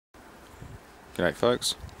G'day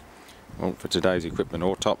folks. Well, for today's equipment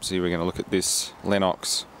autopsy we're going to look at this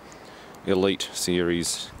Lennox Elite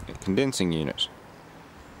series condensing unit.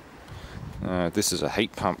 This is a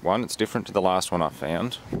heat pump one. It's different to the last one I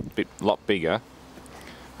found. A lot bigger.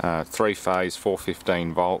 3-phase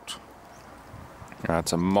 415 volt.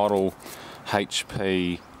 It's a model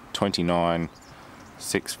HP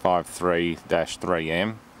 29653-3M.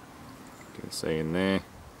 You can see in there.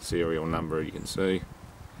 Serial number you can see.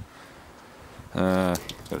 Got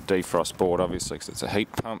a defrost board obviously because it's a heat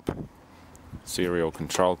pump. Serial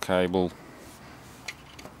control cable.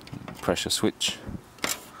 Pressure switch.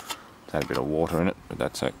 It's had a bit of water in it, but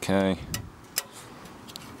that's okay.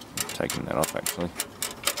 Taking that off actually.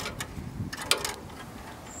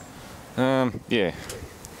 Yeah,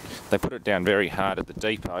 they put it down very hard at the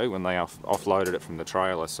depot when they offloaded it from the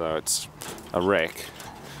trailer, so it's a wreck.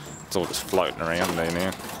 It's all just floating around there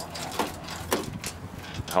now.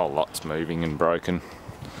 The whole lot's moving and broken.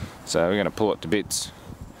 So we're going to pull it to bits,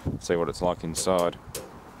 see what it's like inside.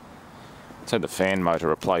 It's had the fan motor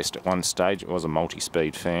replaced at one stage. It was a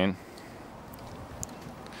multi-speed fan.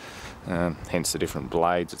 Hence the different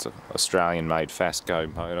blades. It's an Australian made Fasco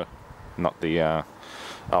motor, not the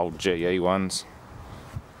old GE ones.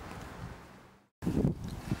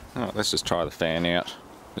 Alright, let's just try the fan out,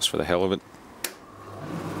 just for the hell of it.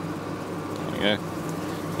 There we go.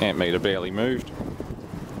 Amp meter barely moved.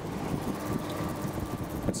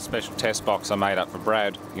 It's a special test box I made up for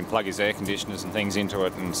Brad. You can plug his air conditioners and things into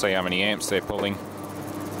it and see how many amps they're pulling.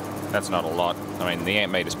 That's not a lot. I mean, the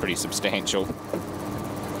amp meter's pretty substantial.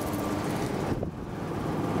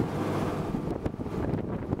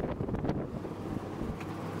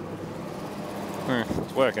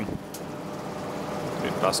 It's working. A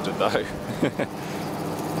bit busted though.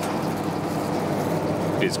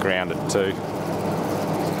 It is grounded too.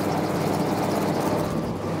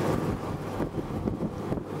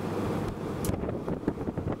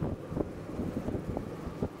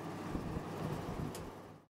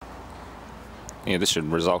 Yeah, this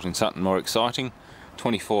should result in something more exciting.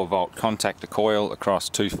 24 volt contactor coil across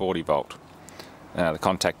 240 volt. The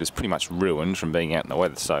contactor's pretty much ruined from being out in the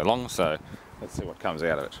weather so long, so let's see what comes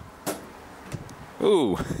out of it.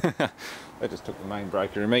 Ooh, that just took the main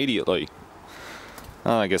breaker immediately.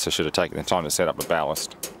 Oh, I guess I should have taken the time to set up a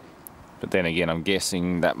ballast. But then again, I'm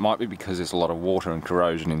guessing that might be because there's a lot of water and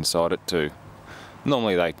corrosion inside it too.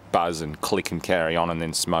 Normally they buzz and click and carry on and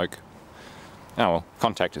then smoke. Oh well,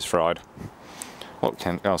 contactor's fried. What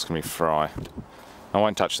else can we fry? I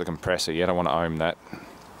won't touch the compressor yet, I want to ohm that.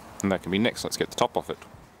 And that can be next. Let's get the top off it.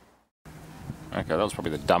 Okay, that was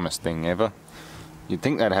probably the dumbest thing ever. You'd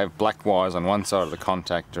think they'd have black wires on one side of the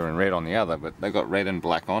contactor and red on the other, but they've got red and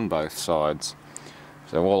black on both sides.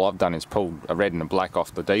 So all I've done is pulled a red and a black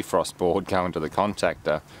off the defrost board going to the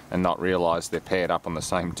contactor and not realised they're paired up on the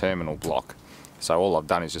same terminal block. So all I've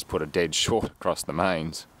done is just put a dead short across the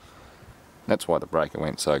mains. That's why the breaker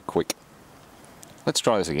went so quick. Let's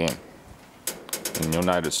try this again. And you'll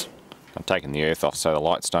notice I'm taking the earth off so the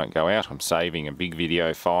lights don't go out. I'm saving a big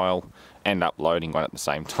video file and uploading one at the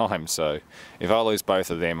same time, so if I lose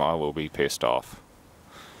both of them I will be pissed off.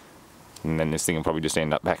 And then this thing will probably just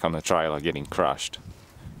end up back on the trailer getting crushed.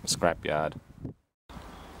 A scrapyard.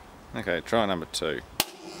 Okay, try number 2.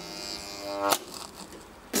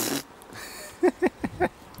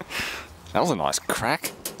 That was a nice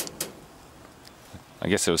crack. I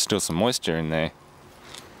guess there was still some moisture in there.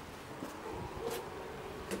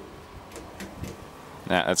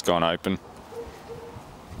 Nah, that's gone open.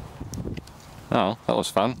 Oh, that was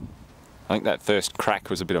fun. I think that first crack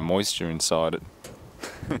was a bit of moisture inside it.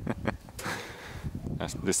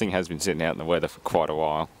 This thing has been sitting out in the weather for quite a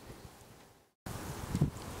while.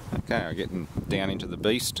 Okay, I'm getting down into the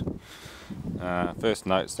beast. First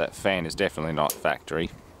notes, that fan is definitely not factory.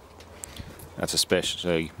 That's a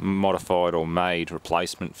specially modified or made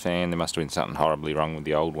replacement fan. There must have been something horribly wrong with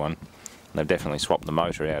the old one. They've definitely swapped the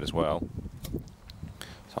motor out as well.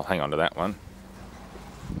 So I'll hang on to that one.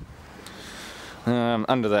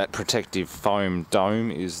 Under that protective foam dome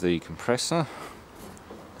is the compressor.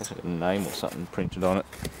 It's got a name or something printed on it.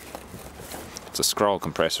 It's a scroll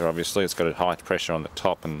compressor obviously. It's got a high pressure on the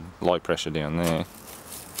top and low pressure down there.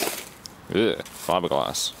 Ugh,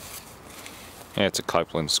 fiberglass. Yeah, it's a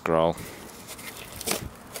Copeland scroll.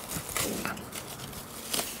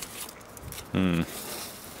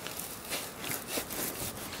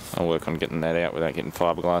 I'll work on getting that out without getting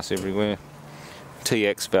fiberglass everywhere.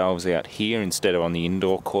 TX valves out here instead of on the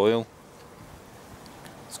indoor coil.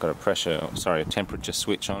 It's got a temperature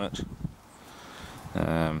switch on it.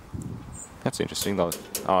 That's interesting.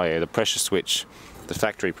 Oh yeah, the pressure switch, the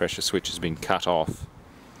factory pressure switch has been cut off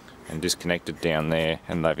and disconnected down there,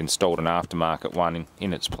 and they've installed an aftermarket one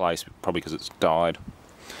in its place, probably because it's died,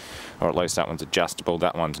 or at least that one's adjustable,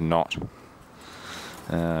 that one's not.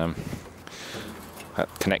 That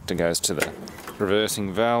connector goes to the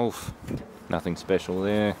reversing valve, nothing special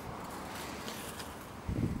there.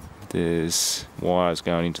 There's wires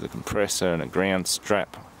going into the compressor and a ground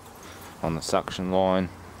strap on the suction line.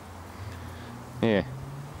 Yeah,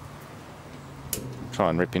 try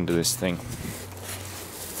and rip into this thing.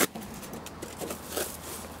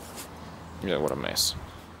 Yeah, what a mess.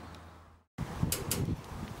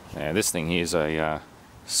 Now this thing here is a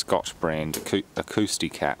Scotch brand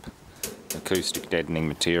acoustic cap, acoustic deadening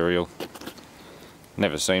material.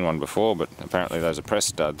 Never seen one before, but apparently those are press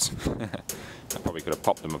studs. I probably could have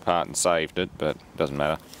popped them apart and saved it, but it doesn't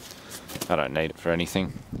matter. I don't need it for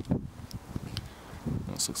anything.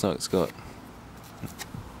 This looks like it's got...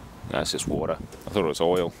 No, it's just water. I thought it was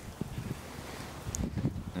oil.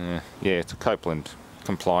 Yeah, it's a Copeland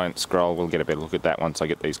compliant scroll. We'll get a better look at that once I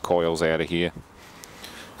get these coils out of here.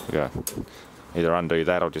 We'll go either undo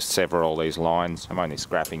that or just sever all these lines. I'm only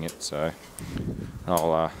scrapping it, so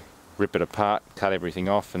I'll rip it apart, cut everything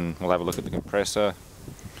off, and we'll have a look at the compressor.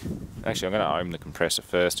 Actually, I'm going to ohm the compressor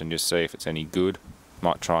first and just see if it's any good.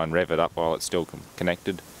 Might try and rev it up while it's still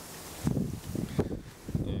connected.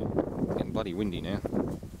 Yeah, getting bloody windy now.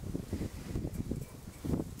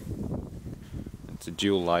 It's a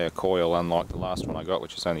dual layer coil, unlike the last one I got,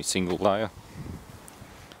 which is only single layer.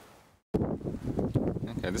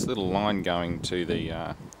 Okay, this little line going to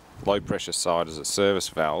the low pressure side as a service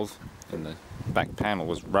valve in the back panel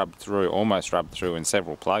was rubbed through, almost rubbed through in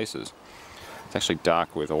several places. It's actually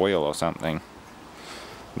dark with oil or something.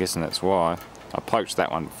 I'm guessing that's why. I poked that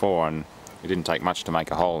one before and it didn't take much to make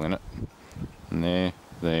a hole in it. And there,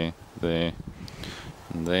 there, there,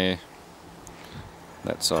 and there.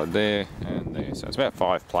 That side there, and there. So it's about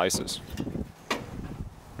 5 places.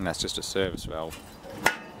 And that's just a service valve.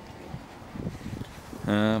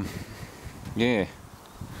 Yeah.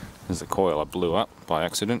 There's the coil I blew up by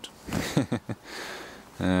accident.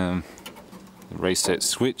 The reset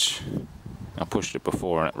switch. I pushed it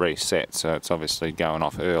before and it reset, so it's obviously going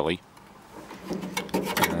off early.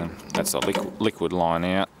 That's the liquid line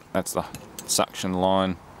out. That's the suction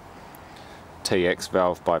line. TX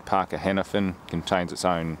valve by Parker Hennepin contains its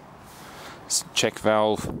own check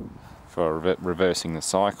valve for reversing the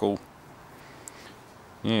cycle.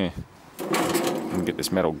 Yeah, and get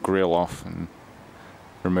this metal grill off and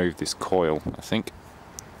remove this coil, I think.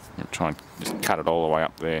 I'm trying to just cut it all the way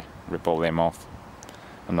up there, rip all them off.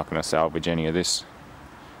 I'm not going to salvage any of this.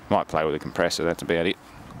 Might play with the compressor, that's about it.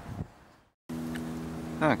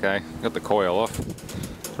 Okay, got the coil off.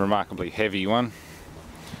 It's a remarkably heavy one.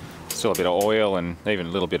 Still a bit of oil and even a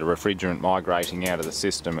little bit of refrigerant migrating out of the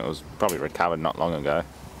system. It was probably recovered not long ago.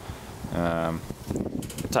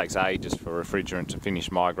 It takes ages for refrigerant to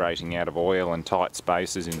finish migrating out of oil and tight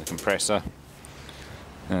spaces in the compressor.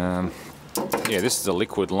 Yeah, this is a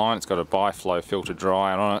liquid line. It's got a bi-flow filter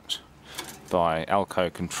dryer on it by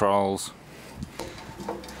Alco Controls.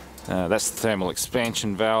 That's the thermal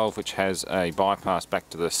expansion valve, which has a bypass back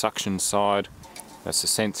to the suction side. That's the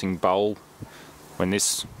sensing bulb. When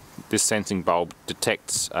this sensing bulb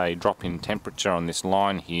detects a drop in temperature on this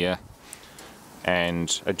line here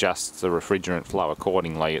and adjusts the refrigerant flow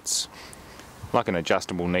accordingly. It's like an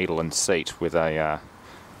adjustable needle and seat with a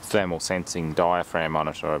thermal sensing diaphragm on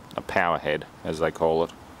it, or a power head as they call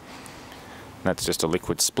it. That's just a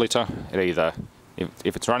liquid splitter. It either,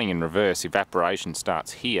 if it's running in reverse, evaporation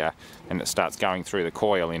starts here and it starts going through the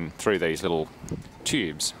coil in through these little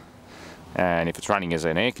tubes, and if it's running as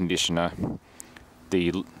an air conditioner,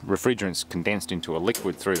 the refrigerant's condensed into a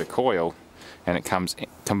liquid through the coil and it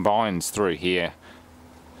combines through here,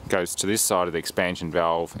 goes to this side of the expansion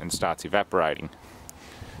valve and starts evaporating.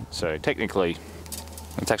 So technically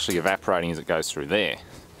it's actually evaporating as it goes through there.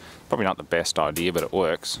 Probably not the best idea, but it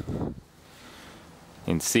works.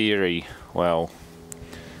 In theory, well,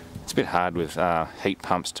 it's a bit hard with heat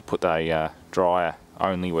pumps to put a dryer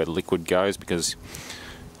only where the liquid goes, because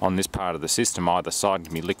on this part of the system either side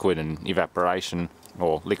can be liquid and evaporation,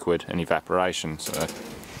 or liquid and evaporation. So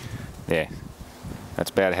yeah, that's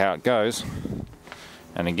about how it goes.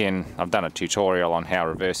 And again, I've done a tutorial on how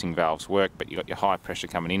reversing valves work, but you've got your high pressure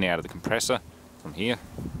coming in out of the compressor from here.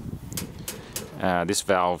 This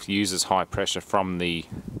valve uses high pressure from the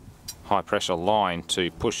high pressure line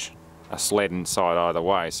to push a sled inside either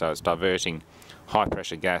way, so it's diverting high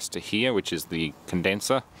pressure gas to here, which is the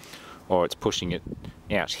condenser, or it's pushing it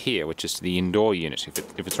out here, which is the indoor unit.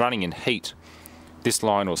 If it's running in heat, this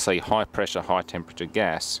line will see high pressure, high temperature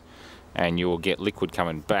gas, and you will get liquid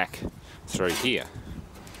coming back through here.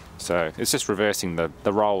 So it's just reversing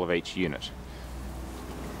the role of each unit.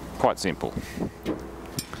 Quite simple.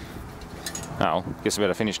 Oh, guess I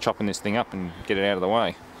better finish chopping this thing up and get it out of the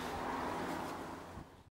way.